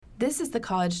This is the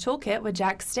College Toolkit with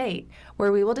Jack State,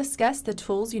 where we will discuss the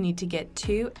tools you need to get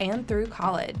to and through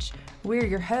college. We're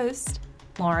your hosts,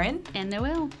 Lauren and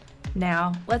Noelle.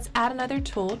 Now, let's add another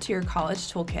tool to your college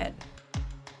toolkit.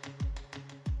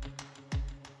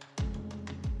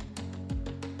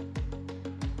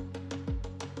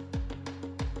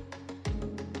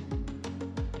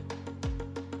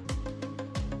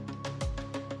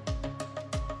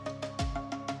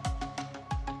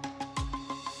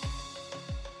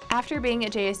 After being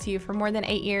at JSU for more than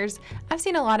 8 years, I've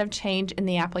seen a lot of change in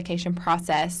the application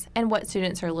process and what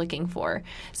students are looking for.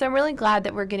 So I'm really glad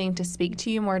that we're getting to speak to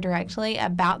you more directly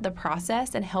about the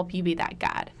process and help you be that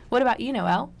guide. What about you,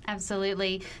 Noelle?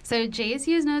 Absolutely. So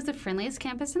JSU is known as the friendliest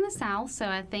campus in the South, so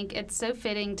I think it's so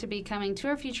fitting to be coming to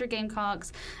our future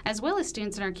Gamecocks, as well as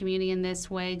students in our community in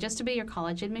this way, just to be your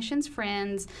college admissions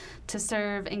friends, to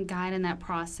serve and guide in that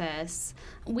process.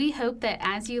 We hope that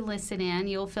as you listen in,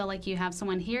 you'll feel like you have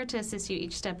someone here to assist you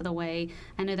each step of the way.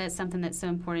 I know that's something that's so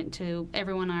important to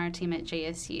everyone on our team at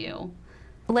JSU.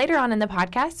 Later on in the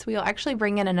podcast, we will actually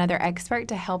bring in another expert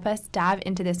to help us dive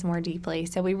into this more deeply.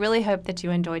 So we really hope that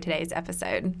you enjoy today's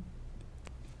episode.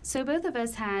 So both of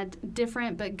us had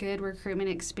different but good recruitment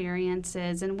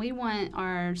experiences, and we want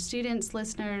our students,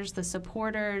 listeners, the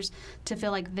supporters to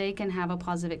feel like they can have a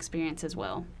positive experience as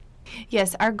well.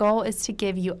 Yes, our goal is to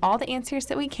give you all the answers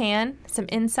that we can, some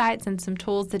insights and some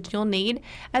tools that you'll need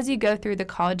as you go through the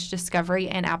college discovery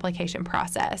and application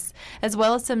process, as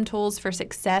well as some tools for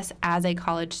success as a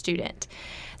college student.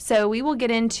 So we will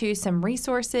get into some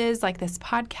resources like this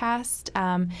podcast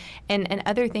and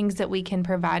other things that we can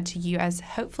provide to you as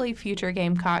hopefully future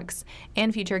Gamecocks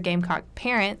and future Gamecock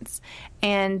parents,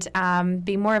 and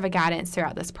be more of a guidance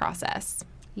throughout this process.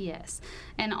 Yes,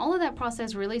 and all of that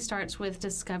process really starts with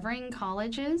discovering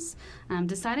colleges,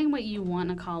 deciding what you want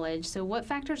in a college. So what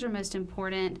factors are most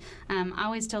important? I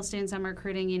always tell students I'm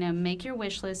recruiting, make your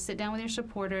wish list, sit down with your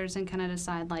supporters and kind of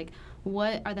decide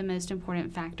what are the most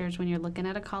important factors when you're looking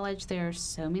at a college. There are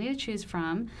so many to choose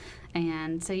from,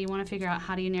 and so you want to figure out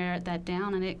how do you narrow that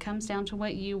down, and it comes down to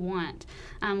what you want.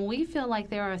 We feel like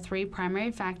there are 3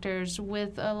 primary factors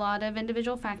with a lot of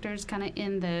individual factors kind of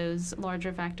in those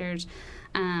larger factors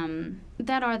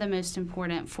that are the most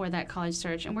important for that college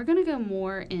search. And we're going to go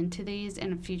more into these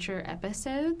in future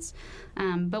episodes.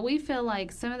 But we feel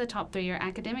like some of the top 3 are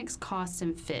academics, costs,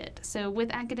 and fit. So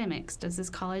with academics, does this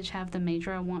college have the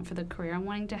major I want for the career I'm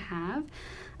wanting to have?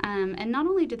 And not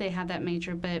only do they have that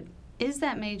major, but is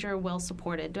that major well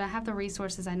supported? Do I have the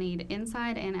resources I need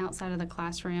inside and outside of the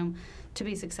classroom to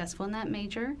be successful in that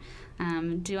major?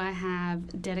 Do I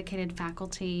have dedicated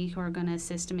faculty who are going to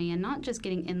assist me, and not just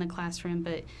getting in the classroom,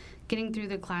 but getting through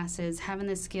the classes, having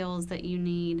the skills that you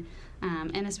need,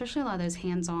 and especially a lot of those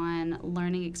hands-on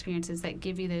learning experiences that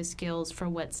give you those skills for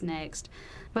what's next.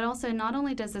 But also, not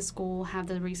only does the school have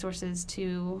the resources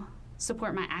to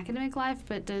support my academic life,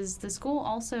 but does the school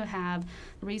also have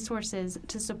resources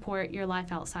to support your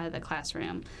life outside of the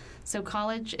classroom? So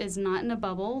college is not in a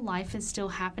bubble. Life is still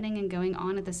happening and going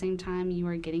on at the same time you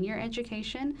are getting your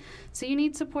education. So you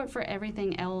need support for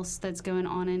everything else that's going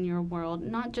on in your world,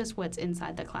 not just what's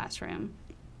inside the classroom.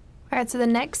 All right, so the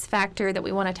next factor that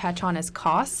we want to touch on is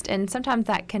cost, and sometimes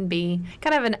that can be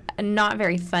kind of a not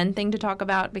very fun thing to talk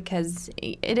about because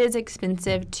it is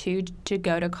expensive to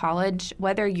go to college,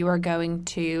 whether you are going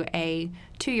to a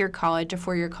 2-year college, a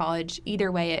 4-year college.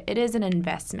 Either way, it is an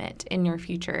investment in your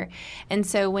future. And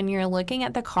so when you're looking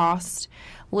at the cost,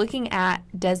 looking at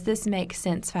does this make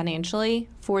sense financially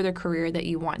for the career that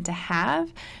you want to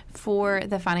have, for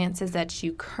the finances that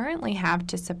you currently have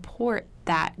to support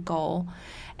that goal.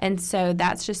 And so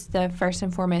that's just the first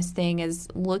and foremost thing is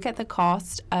look at the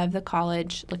cost of the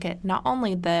college, look at not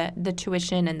only the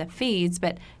tuition and the fees,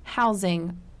 but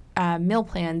housing, meal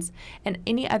plans, and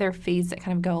any other fees that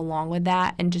kind of go along with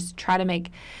that, and just try to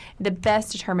make the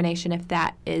best determination if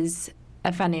that is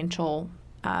a financial,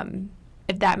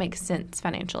 if that makes sense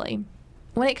financially.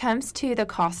 When it comes to the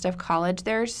cost of college,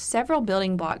 there are several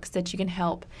building blocks that you can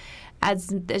help.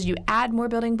 As you add more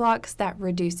building blocks, that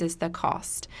reduces the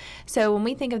cost. So when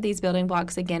we think of these building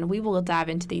blocks, again, we will dive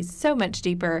into these so much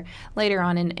deeper later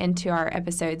on into our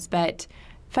episodes, but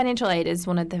financial aid is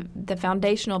one of the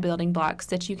foundational building blocks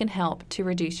that you can help to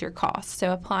reduce your costs.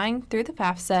 So applying through the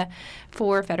FAFSA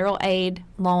for federal aid,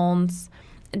 loans,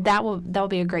 that will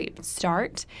be a great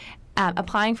start.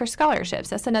 Applying for scholarships,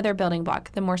 that's another building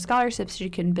block. The more scholarships you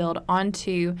can build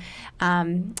onto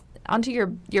onto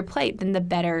your plate, then the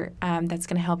better that's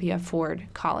going to help you afford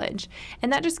college.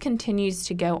 And that just continues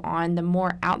to go on. The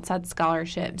more outside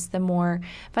scholarships, the more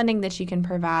funding that you can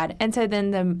provide. And so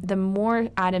then the more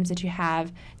items that you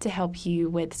have to help you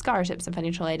with scholarships and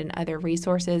financial aid and other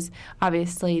resources,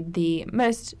 obviously the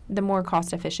more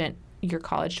cost efficient your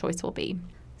college choice will be.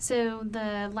 So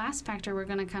the last factor we're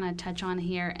going to kind of touch on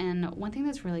here, and one thing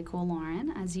that's really cool,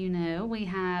 Lauren, as you know, we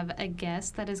have a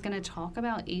guest that is going to talk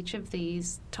about each of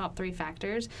these top 3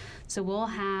 factors. So we'll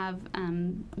have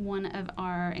one of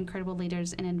our incredible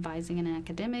leaders in advising and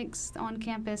academics on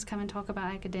campus come and talk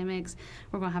about academics.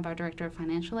 We're going to have our director of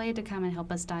financial aid to come and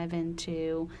help us dive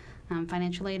into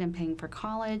financial aid and paying for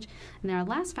college. And our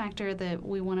last factor that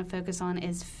we want to focus on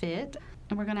is fit.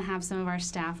 And we're going to have some of our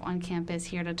staff on campus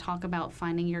here to talk about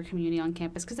finding your community on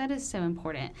campus, because that is so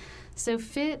important. So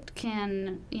fit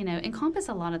can, encompass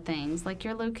a lot of things, like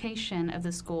your location of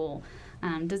the school.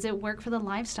 Does it work for the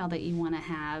lifestyle that you want to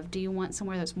have? Do you want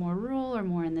somewhere that's more rural or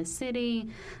more in the city?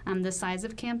 The size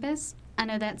of campus. I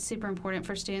know that's super important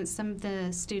for students. Some of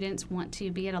the students want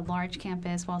to be at a large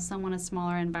campus while some want a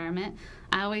smaller environment.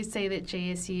 I always say that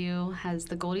JSU has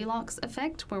the Goldilocks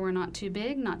effect, where we're not too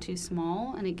big, not too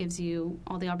small, and it gives you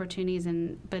all the opportunities,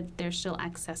 but they're still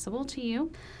accessible to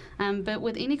you. But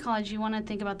with any college, you want to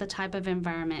think about the type of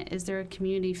environment. Is there a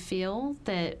community feel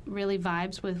that really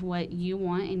vibes with what you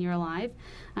want in your life?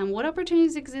 What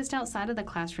opportunities exist outside of the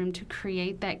classroom to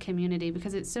create that community?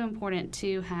 Because it's so important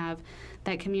to have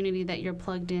that community that you're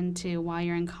plugged into while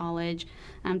you're in college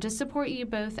to support you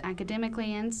both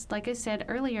academically and, like I said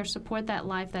earlier, support that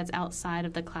life that's outside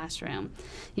of the classroom.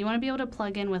 You want to be able to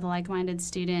plug in with like-minded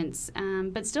students,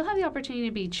 but still have the opportunity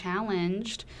to be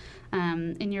challenged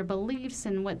in your beliefs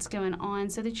and what's going on,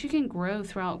 so that you can grow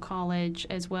throughout college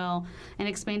as well and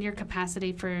expand your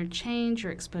capacity for change,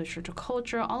 your exposure to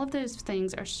culture. All of those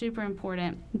things are super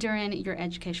important during your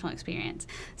educational experience.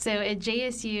 So at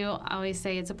JSU, I always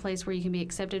say it's a place where you can be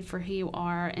accepted for who you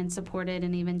are and supported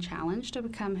and even challenged to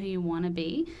become who you want to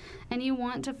be. And you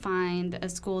want to find a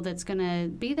school that's going to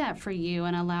be that for you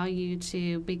and allow you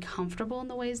to be comfortable in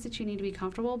the ways that you need to be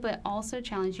comfortable, but also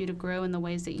challenge you to grow in the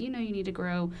ways that you know you need to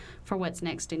grow for what's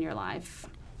next in your life.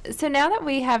 So now that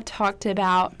we have talked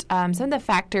about some of the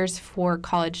factors for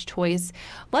college choice,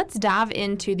 let's dive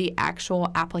into the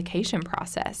actual application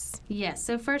process. Yes.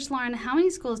 So first, Lauren, how many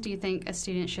schools do you think a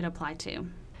student should apply to?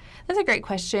 That's a great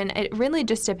question. It really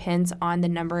just depends on the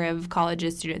number of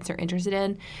colleges students are interested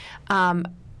in.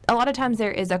 A lot of times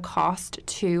there is a cost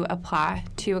to apply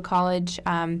to a college.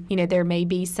 There may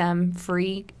be some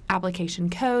free application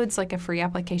codes, like a free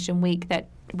application week that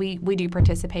we do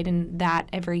participate in that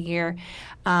every year.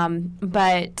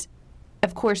 But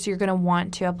of course, you're going to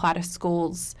want to apply to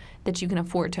schools that you can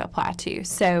afford to apply to.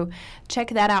 So check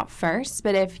that out first.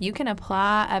 But if you can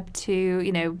apply up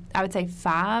to, I would say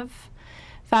 5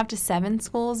 to 7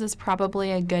 schools is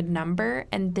probably a good number,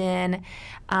 and then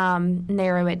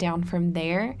narrow it down from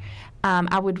there.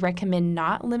 I would recommend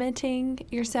not limiting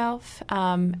yourself.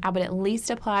 I would at least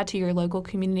apply to your local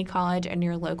community college and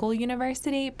your local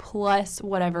university, plus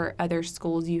whatever other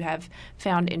schools you have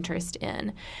found interest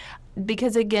in.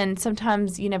 Because, again,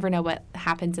 sometimes you never know what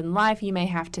happens in life. You may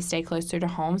have to stay closer to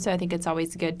home, so I think it's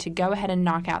always good to go ahead and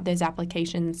knock out those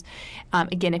applications,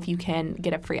 again, if you can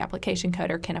get a free application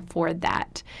code or can afford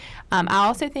that. I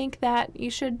also think that you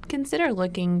should consider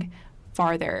looking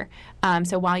farther.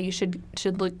 So while you should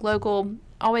look local,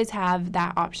 always have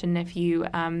that option if you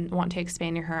want to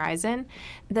expand your horizon.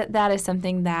 That is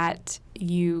something that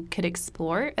you could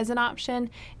explore as an option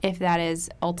if that is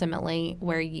ultimately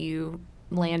where you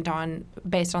land on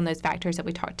based on those factors that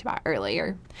we talked about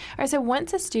earlier. All right, so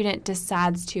once a student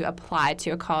decides to apply to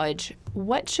a college,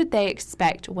 what should they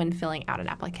expect when filling out an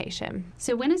application?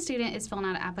 So when a student is filling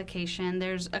out an application,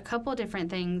 there's a couple different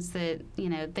things that,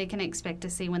 they can expect to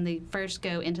see when they first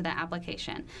go into the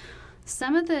application.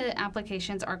 Some of the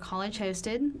applications are college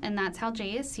hosted, and that's how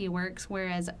JSU works,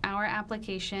 whereas our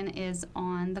application is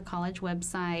on the college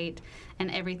website,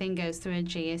 and everything goes through a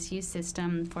JSU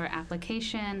system for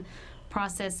application,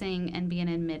 processing, and being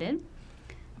admitted.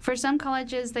 For some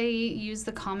colleges, they use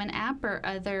the Common App or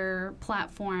other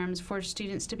platforms for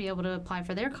students to be able to apply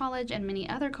for their college, and many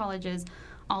other colleges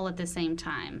all at the same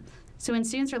time. So when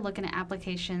students are looking at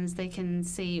applications, they can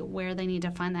see where they need to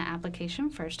find that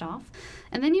application first off.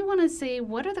 And then you want to see,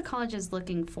 what are the colleges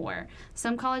looking for?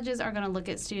 Some colleges are going to look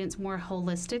at students more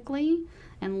holistically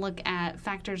and look at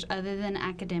factors other than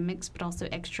academics, but also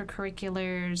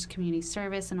extracurriculars, community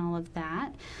service, and all of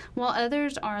that, while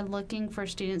others are looking for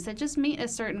students that just meet a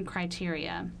certain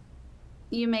criteria.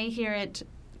 You may hear it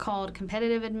called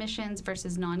competitive admissions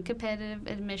versus non-competitive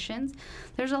admissions.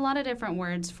 There's a lot of different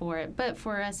words for it, but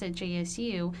for us at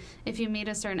JSU, if you meet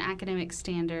a certain academic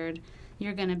standard,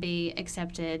 you're going to be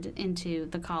accepted into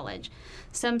the college.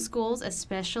 Some schools,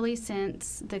 especially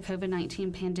since the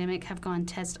COVID-19 pandemic, have gone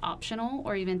test optional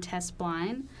or even test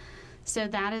blind. So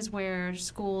that is where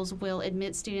schools will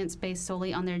admit students based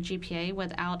solely on their GPA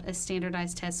without a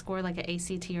standardized test score like an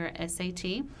ACT or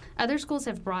SAT. Other schools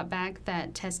have brought back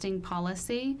that testing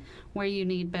policy where you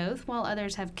need both, while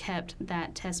others have kept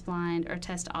that test blind or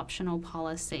test optional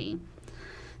policy.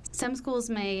 Some schools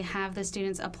may have the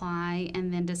students apply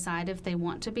and then decide if they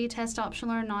want to be test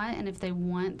optional or not, and if they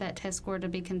want that test score to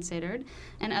be considered.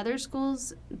 And other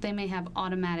schools, they may have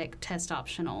automatic test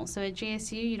optional. So at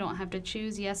JSU, you don't have to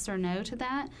choose yes or no to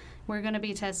that. We're going to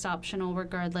be test optional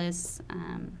regardless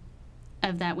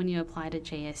of that when you apply to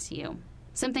JSU.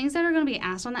 Some things that are going to be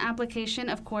asked on the application,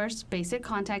 of course, basic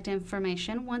contact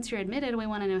information. Once you're admitted, we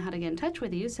want to know how to get in touch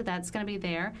with you, so that's going to be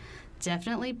there.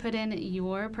 Definitely put in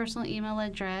your personal email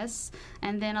address,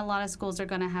 and then a lot of schools are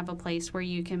going to have a place where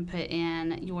you can put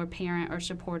in your parent or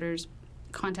supporter's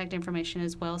contact information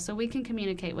as well, so we can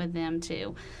communicate with them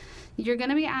too. You're going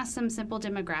to be asked some simple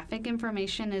demographic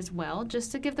information as well,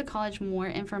 just to give the college more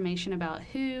information about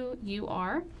who you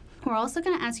are. We're also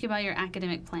going to ask you about your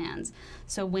academic plans.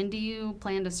 So when do you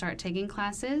plan to start taking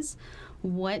classes?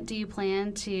 What do you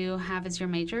plan to have as your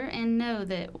major? And know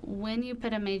that when you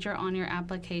put a major on your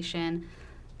application,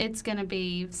 it's going to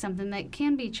be something that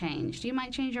can be changed. You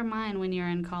might change your mind when you're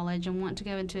in college and want to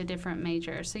go into a different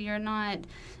major. So you're not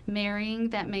marrying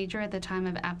that major at the time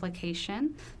of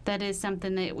application. That is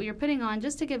something that you're putting on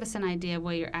just to give us an idea of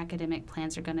what your academic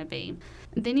plans are going to be.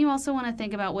 Then you also want to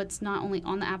think about what's not only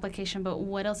on the application, but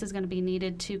what else is going to be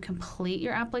needed to complete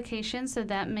your application. So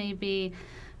that may be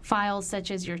files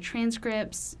such as your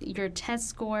transcripts, your test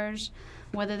scores.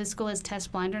 Whether the school is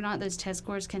test blind or not, those test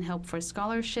scores can help for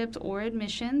scholarships or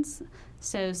admissions.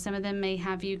 So some of them may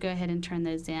have you go ahead and turn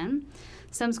those in.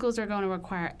 Some schools are going to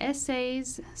require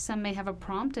essays. Some may have a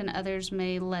prompt, and others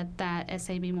may let that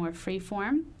essay be more free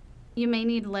form. You may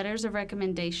need letters of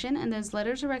recommendation, and those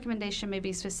letters of recommendation may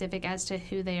be specific as to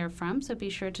who they are from, so be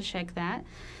sure to check that.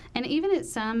 And even at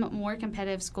some more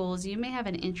competitive schools, you may have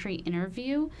an entry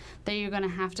interview that you're going to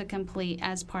have to complete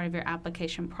as part of your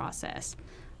application process.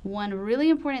 One really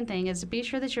important thing is to be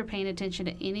sure that you're paying attention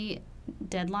to any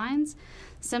deadlines.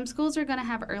 Some schools are going to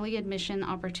have early admission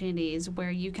opportunities where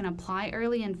you can apply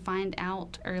early and find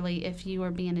out early if you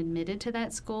are being admitted to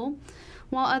that school,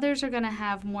 while others are going to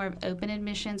have more of open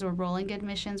admissions or rolling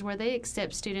admissions where they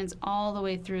accept students all the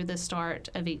way through the start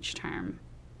of each term.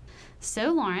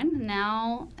 So, Lauren,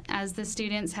 now as the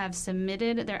students have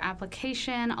submitted their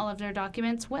application, all of their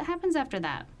documents, what happens after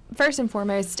that? First and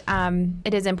foremost,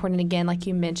 it is important, again, like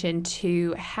you mentioned,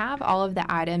 to have all of the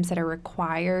items that are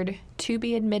required to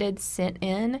be admitted sent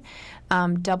in.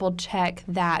 Double check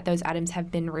that those items have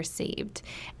been received,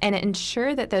 and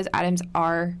ensure that those items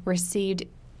are received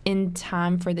in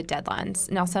time for the deadlines.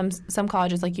 Now, some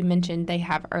colleges, like you mentioned, they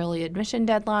have early admission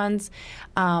deadlines,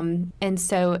 and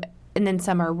then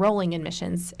some are rolling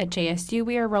admissions. At JSU,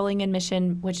 we are rolling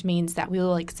admission, which means that we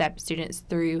will accept students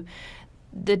through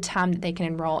the time that they can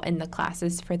enroll in the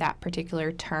classes for that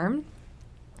particular term.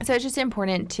 So it's just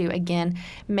important to, again,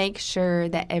 make sure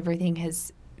that everything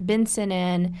has been sent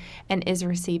in and is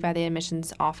received by the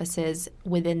admissions offices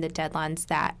within the deadlines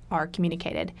that are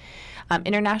communicated.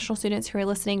 International students who are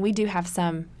listening, we do have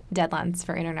some deadlines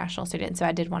for international students, so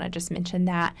I did want to just mention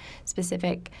that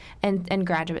specific, and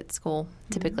graduate school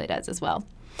typically does as well.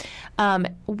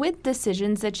 With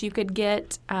decisions that you could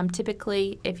get,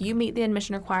 typically if you meet the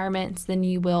admission requirements, then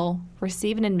you will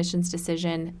receive an admissions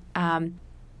decision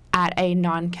at a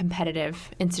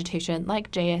non-competitive institution like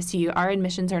JSU. Our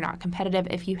admissions are not competitive.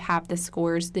 If you have the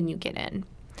scores, then you get in.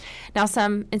 Now,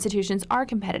 some institutions are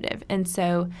competitive, and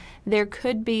so there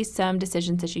could be some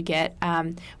decisions that you get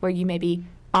where you may be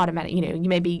automatic, you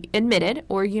may be admitted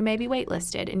or you may be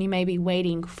waitlisted, and you may be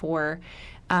waiting for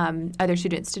other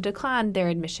students to decline their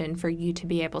admission for you to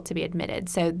be able to be admitted.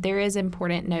 So there is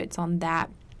important notes on that.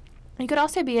 You could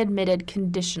also be admitted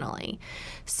conditionally.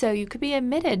 So you could be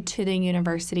admitted to the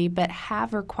university but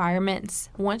have requirements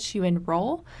once you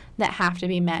enroll that have to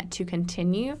be met to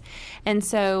continue. And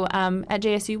so at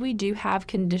JSU, we do have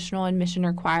conditional admission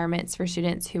requirements for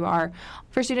students who have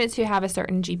a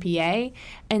certain GPA.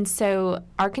 And so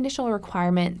our conditional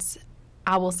requirements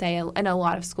I will say, and a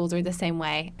lot of schools are the same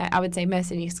way. I would say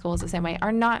most any schools the same way,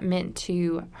 are not meant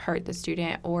to hurt the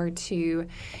student or to,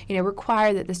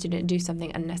 require that the student do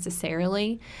something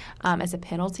unnecessarily as a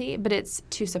penalty, but it's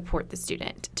to support the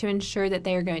student, to ensure that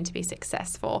they are going to be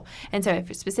successful. And so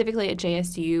specifically at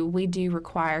JSU, we do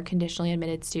require conditionally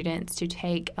admitted students to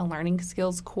take a learning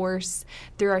skills course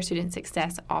through our Student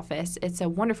Success Office. It's a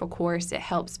wonderful course. It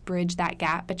helps bridge that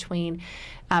gap between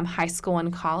high school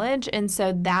and college, and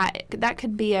so that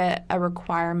could be a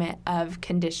requirement of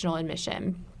conditional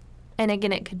admission. And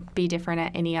again, it could be different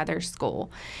at any other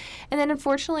school. And then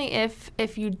unfortunately,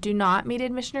 if you do not meet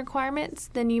admission requirements,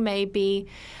 then you may be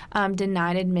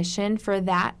denied admission for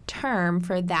that term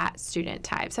for that student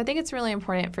type. So I think it's really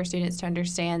important for students to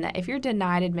understand that if you're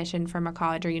denied admission from a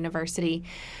college or university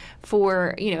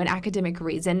for, an academic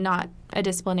reason, not a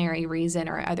disciplinary reason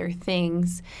or other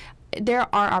things, there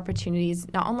are opportunities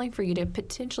not only for you to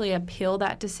potentially appeal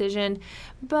that decision,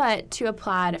 but to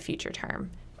apply at a future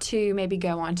term, to maybe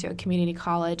go on to a community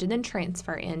college and then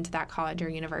transfer into that college or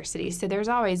university. So there's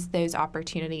always those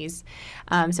opportunities.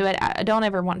 So I don't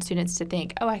ever want students to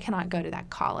think, I cannot go to that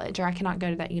college or I cannot go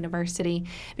to that university,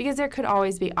 because there could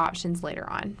always be options later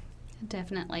on.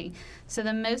 Definitely. So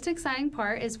the most exciting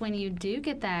part is when you do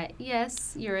get that,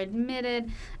 yes, you're admitted,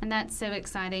 and that's so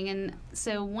exciting. And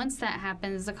so once that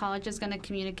happens, the college is going to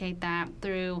communicate that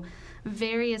through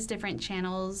various different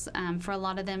channels. For a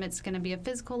lot of them, it's going to be a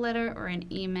physical letter or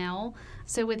an email.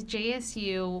 So with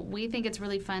JSU, we think it's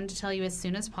really fun to tell you as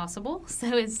soon as possible.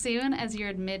 So as soon as you're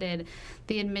admitted,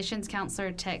 the admissions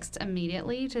counselor texts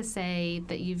immediately to say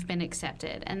that you've been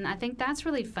accepted. And I think that's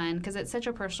really fun because it's such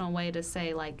a personal way to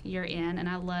say, you're in. And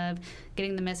I love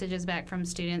getting the messages back from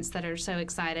students that are so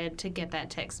excited to get that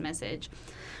text message.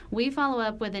 We follow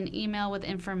up with an email with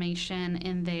information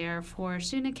in there for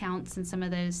student accounts and some of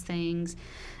those things.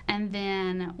 And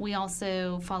then we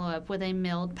also follow up with a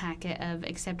mailed packet of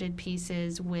accepted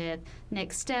pieces with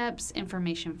next steps,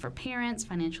 information for parents,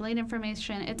 financial aid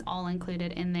information. It's all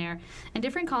included in there. And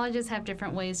different colleges have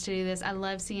different ways to do this. I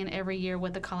love seeing every year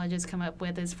what the colleges come up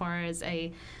with as far as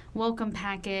a welcome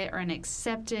packet or an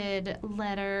accepted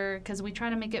letter, because we try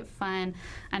to make it fun.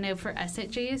 I know for us at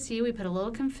JSU, we put a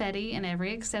little confetti in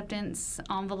every acceptance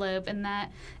envelope, and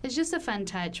that is just a fun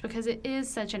touch because it is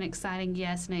such an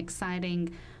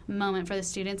exciting moment for the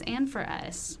students and for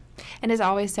us. And it's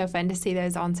always so fun to see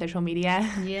those on social media.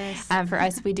 Yes. For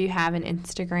us, we do have an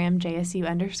Instagram,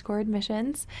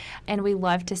 JSU_admissions, and we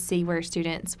love to see where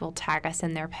students will tag us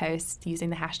in their posts using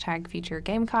the hashtag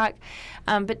 #FutureGamecock.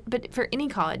 But for any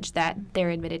college that they're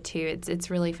admitted to,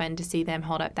 it's really fun to see them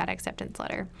hold up that acceptance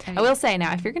letter. Okay. I will say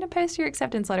now, if you're going to post your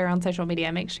acceptance letter on social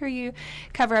media, make sure you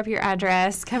cover up your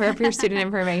address, cover up your student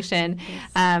information.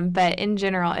 Yes. But in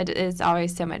general, it is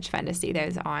always so much fun to see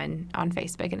those on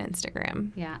Facebook and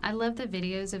Instagram. Yeah. I love the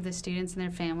videos of the students and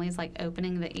their families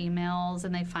opening the emails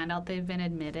and they find out they've been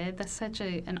admitted. That's such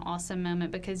an awesome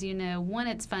moment because, one,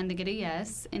 it's fun to get a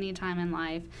yes anytime in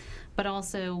life, but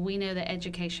also we know that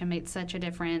education makes such a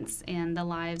difference in the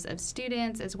lives of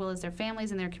students as well as their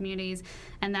families and their communities,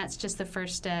 and that's just the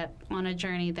first step on a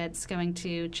journey that's going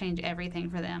to change everything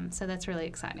for them. So that's really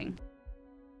exciting.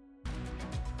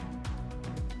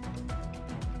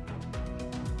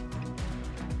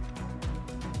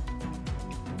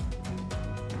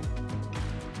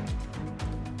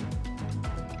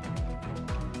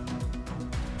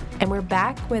 And we're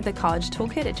back with the College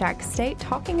Toolkit at Jax State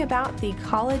talking about the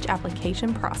college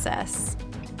application process.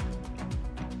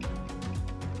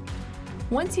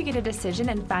 Once you get a decision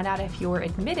and find out if you're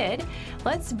admitted,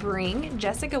 let's bring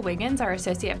Jessica Wiggins, our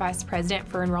Associate Vice President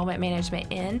for Enrollment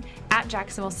Management at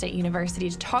Jacksonville State University,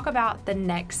 to talk about the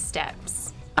next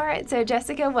steps. All right, so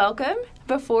Jessica, welcome.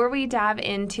 Before we dive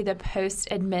into the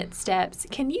post-admit steps,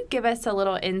 can you give us a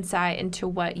little insight into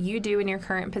what you do in your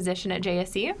current position at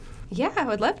JSU? Yeah, I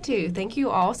would love to. Thank you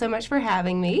all so much for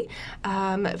having me.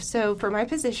 So for my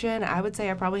position, I would say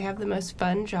I probably have the most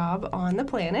fun job on the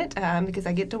planet because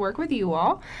I get to work with you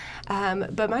all.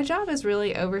 But my job is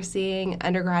really overseeing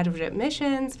undergraduate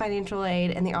admissions, financial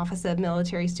aid, and the Office of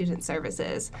Military Student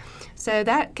Services. So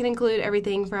that can include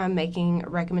everything from making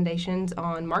recommendations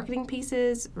on marketing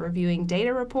pieces, reviewing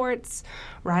data reports,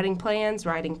 writing plans,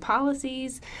 writing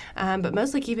policies, but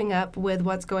mostly keeping up with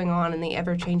what's going on in the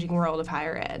ever-changing world of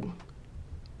higher ed.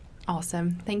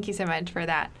 Awesome. Thank you so much for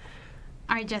that.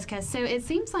 All right, Jessica, so it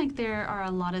seems like there are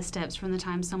a lot of steps from the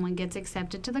time someone gets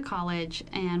accepted to the college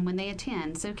and when they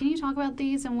attend. So can you talk about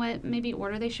these and what maybe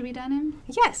order they should be done in?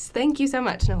 Yes, thank you so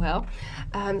much, Noelle.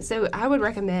 So I would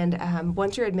recommend,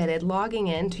 once you're admitted, logging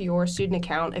into your student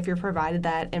account if you're provided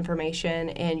that information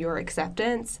in your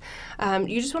acceptance.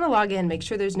 You just want to log in, make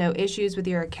sure there's no issues with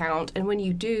your account, and when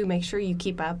you do, make sure you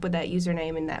keep up with that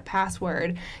username and that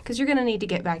password, because you're going to need to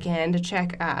get back in to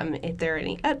check if there are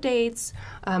any updates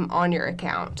on your account.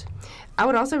 I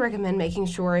would also recommend making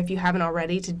sure, if you haven't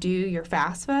already, to do your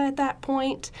FAFSA at that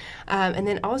point. And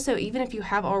then also, even if you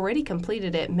have already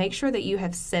completed it, make sure that you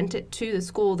have sent it to the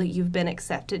school that you've been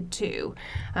accepted to,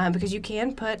 because you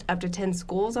can put up to 10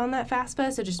 schools on that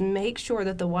FAFSA, so just make sure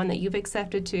that the one that you've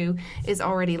accepted to is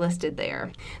already listed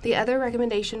there. The other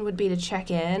recommendation would be to check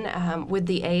in with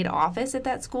the aid office at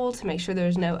that school to make sure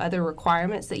there's no other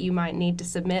requirements that you might need to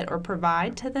submit or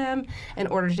provide to them in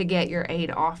order to get your aid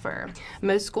offer.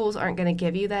 Most schools aren't going to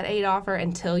give you that aid offer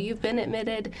until you've been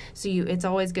admitted, so it's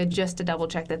always good just to double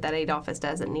check that aid office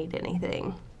doesn't need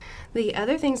anything. The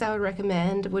other things I would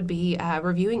recommend would be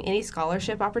reviewing any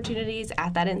scholarship opportunities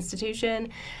at that institution,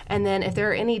 and then if there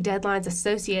are any deadlines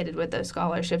associated with those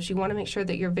scholarships, you want to make sure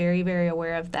that you're very, very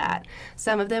aware of that.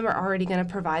 Some of them are already going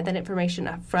to provide that information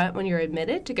up front when you're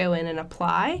admitted to go in and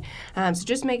apply, so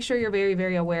just make sure you're very,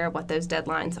 very aware of what those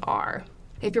deadlines are.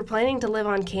 If you're planning to live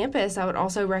on campus, I would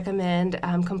also recommend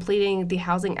completing the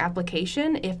housing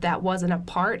application. If that wasn't a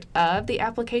part of the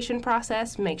application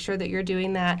process, make sure that you're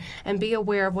doing that and be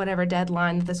aware of whatever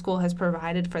deadline that the school has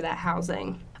provided for that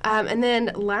housing. And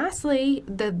then lastly,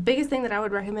 the biggest thing that I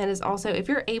would recommend is also, if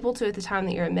you're able to at the time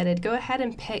that you're admitted, go ahead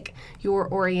and pick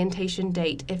your orientation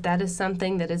date if that is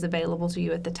something that is available to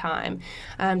you at the time.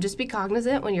 Just be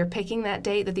cognizant when you're picking that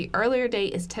date that the earlier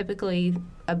date is typically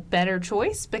a better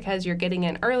choice because you're getting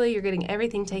in early, you're getting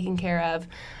everything taken care of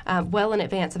well in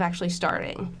advance of actually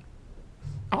starting.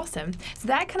 Awesome. So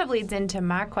that kind of leads into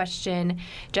my question,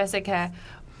 Jessica.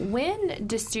 When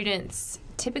do students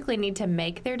typically need to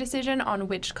make their decision on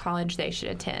which college they should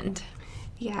attend?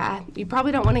 Yeah, you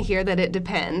probably don't want to hear that it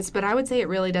depends, but I would say it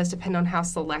really does depend on how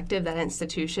selective that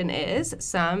institution is.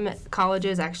 Some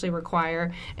colleges actually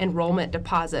require enrollment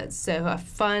deposits, so a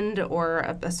fund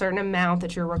or a certain amount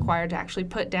that you're required to actually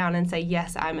put down and say,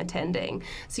 yes, I'm attending.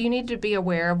 So you need to be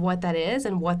aware of what that is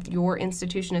and what your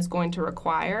institution is going to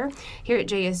require. Here at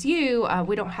JSU,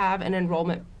 we don't have an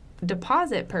enrollment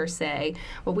deposit per se.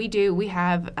 What we do, we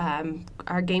have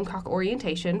our Gamecock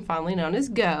orientation, fondly known as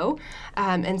GO,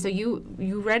 and so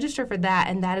you register for that,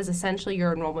 and that is essentially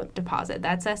your enrollment deposit.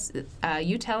 That's us,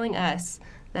 you telling us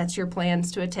that's your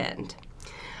plans to attend.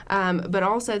 But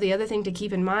also the other thing to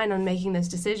keep in mind on making those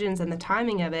decisions and the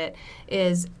timing of it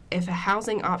is if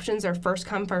housing options are first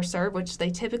come, first serve, which they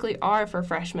typically are for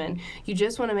freshmen, you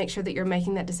just want to make sure that you're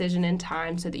making that decision in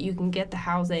time so that you can get the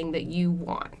housing that you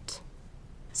want.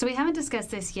 So we haven't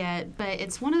discussed this yet, but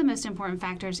it's one of the most important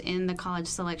factors in the college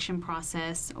selection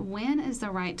process. When is the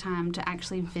right time to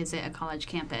actually visit a college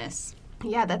campus?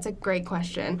 Yeah, that's a great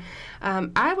question.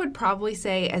 I would probably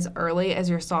say as early as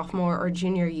your sophomore or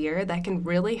junior year. That can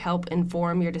really help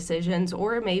inform your decisions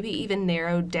or maybe even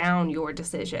narrow down your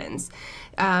decisions.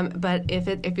 But if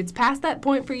it's past that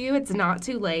point for you, it's not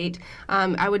too late.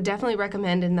 I would definitely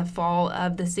recommend in the fall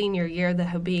of the senior year,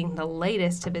 being the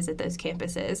latest to visit those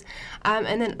campuses.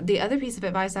 And then the other piece of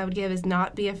advice I would give is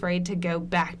not be afraid to go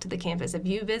back to the campus. If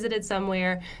you visited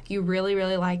somewhere, you really,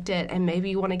 really liked it, and maybe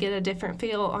you want to get a different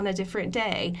feel on a different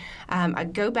day,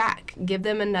 go back, give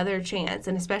them another chance.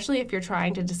 And especially if you're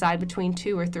trying to decide between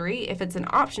 2 or 3, if it's an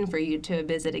option for you to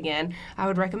visit again, I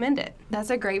would recommend it. That's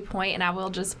a great point, and I will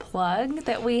just plug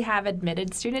that we have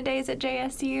admitted student days at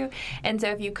JSU. And so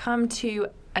if you come to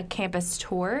a campus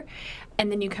tour and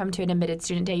then you come to an admitted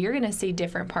student day, you're going to see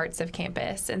different parts of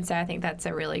campus. And so I think that's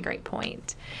a really great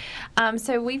point.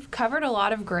 So we've covered a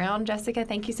lot of ground. Jessica,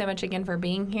 thank you so much again for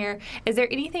being here. Is there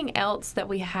anything else that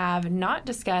we have not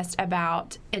discussed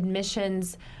about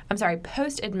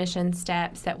post-admission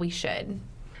steps that we should?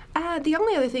 The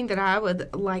only other thing that I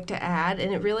would like to add,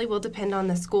 and it really will depend on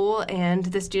the school and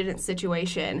the student's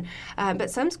situation,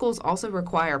 but some schools also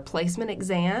require placement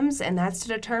exams, and that's to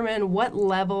determine what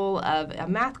level of a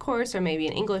math course or maybe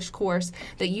an English course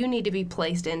that you need to be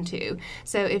placed into.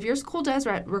 So if your school does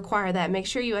require that, make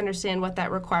sure you understand what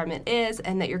that requirement is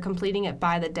and that you're completing it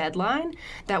by the deadline.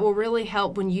 That will really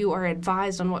help when you are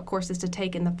advised on what courses to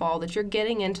take in the fall, that you're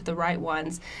getting into the right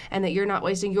ones and that you're not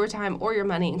wasting your time or your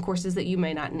money in courses that you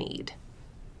may not need.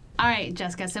 All right,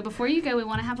 Jessica, so before you go, we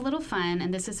want to have a little fun,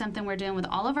 and this is something we're doing with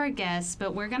all of our guests,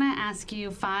 but we're going to ask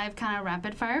you 5 kind of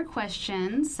rapid-fire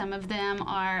questions. Some of them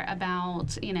are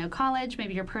about, college,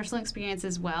 maybe your personal experience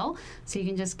as well, so you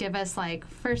can just give us,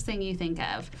 first thing you think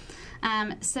of.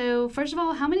 So first of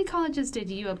all, how many colleges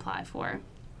did you apply for?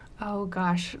 Oh,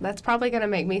 gosh, that's probably going to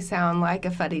make me sound like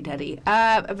a fuddy-duddy.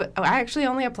 But I actually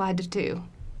only applied to 2.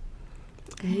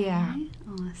 Okay, Yeah.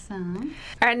 awesome.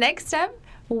 All right, next up,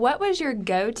 what was your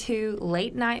go-to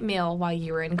late-night meal while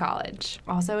you were in college?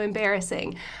 Also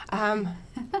embarrassing.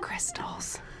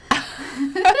 Crystals.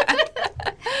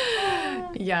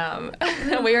 Yum.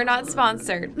 We are not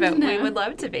sponsored, but we would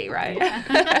love to be, right?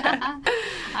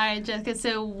 All right, Jessica,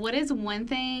 so what is one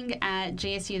thing at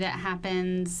JSU that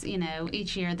happens,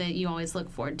 each year that you always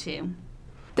look forward to?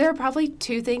 There are probably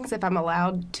 2 things, if I'm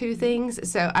allowed 2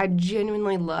 things. So I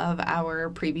genuinely love our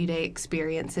preview day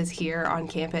experiences here on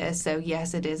campus. So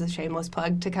yes, it is a shameless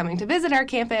plug to coming to visit our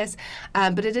campus,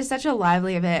 but it is such a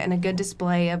lively event and a good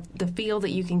display of the feel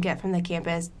that you can get from the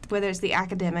campus, whether it's the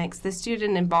academics, the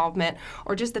student involvement,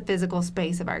 or just the physical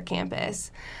space of our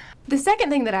campus. The second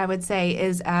thing that I would say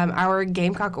is our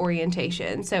Gamecock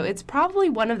orientation. So it's probably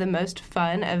one of the most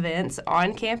fun events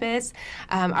on campus.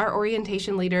 Our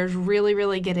orientation leaders really,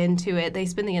 really get into it. They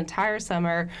spend the entire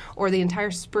summer, or the entire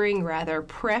spring rather,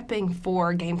 prepping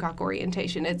for Gamecock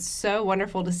orientation. It's so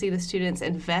wonderful to see the students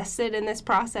invested in this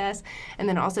process, and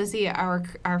then also see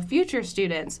our future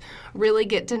students really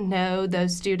get to know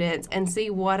those students and see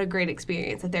what a great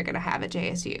experience that they're going to have at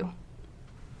JSU.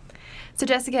 So,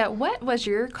 Jessica, what was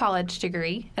your college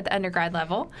degree at the undergrad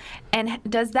level, and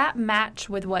does that match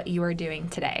with what you are doing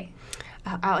today?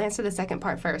 I'll answer the second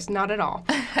part first. Not at all.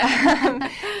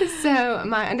 So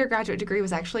my undergraduate degree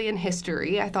was actually in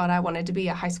history. I thought I wanted to be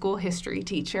a high school history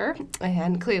teacher,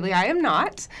 and clearly I am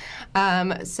not.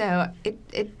 So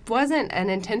it wasn't an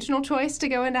intentional choice to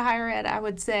go into higher ed, I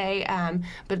would say,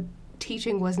 but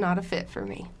teaching was not a fit for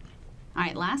me. All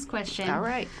right, last question. All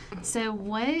right. So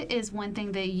what is one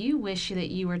thing that you wish that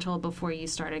you were told before you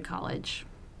started college?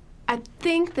 I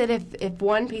think that if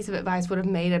one piece of advice would have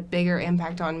made a bigger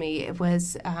impact on me, it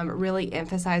was really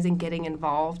emphasizing getting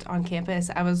involved on campus.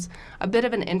 I was a bit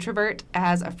of an introvert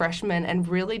as a freshman and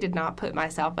really did not put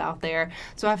myself out there.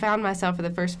 So I found myself for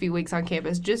the first few weeks on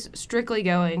campus just strictly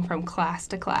going from class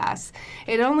to class.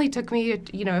 It only took me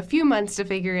a few months to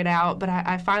figure it out, but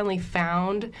I finally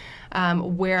found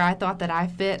where I thought that I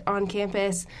fit on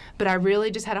campus, but I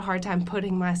really just had a hard time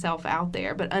putting myself out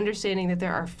there. But understanding that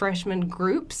there are freshman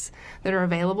groups that are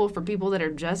available for people that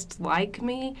are just like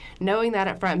me, knowing that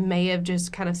up front may have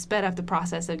just kind of sped up the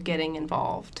process of getting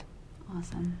involved.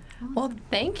 Awesome. Well,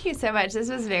 thank you so much. This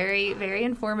was very, very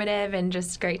informative and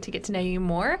just great to get to know you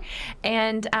more.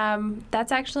 And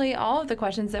that's actually all of the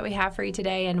questions that we have for you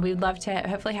today, and we'd love to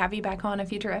hopefully have you back on a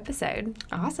future episode.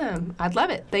 Awesome. I'd love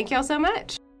it. Thank y'all so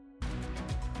much.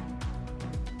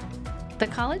 The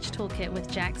College Toolkit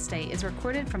with Jack State is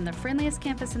recorded from the friendliest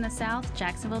campus in the South,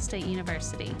 Jacksonville State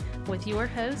University, with your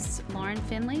hosts, Lauren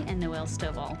Finley and Noelle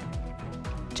Stovall.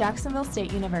 Jacksonville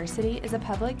State University is a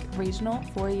public, regional,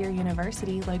 4-year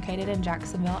university located in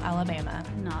Jacksonville, Alabama,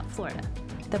 not Florida.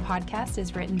 The podcast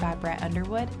is written by Brett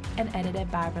Underwood and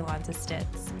edited by Verlonza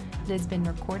Stitz. It has been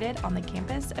recorded on the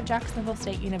campus of Jacksonville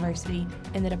State University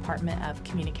in the Department of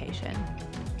Communication.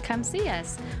 Come see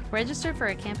us. Register for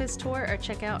a campus tour or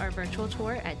check out our virtual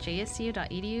tour at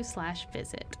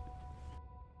jsu.edu/visit.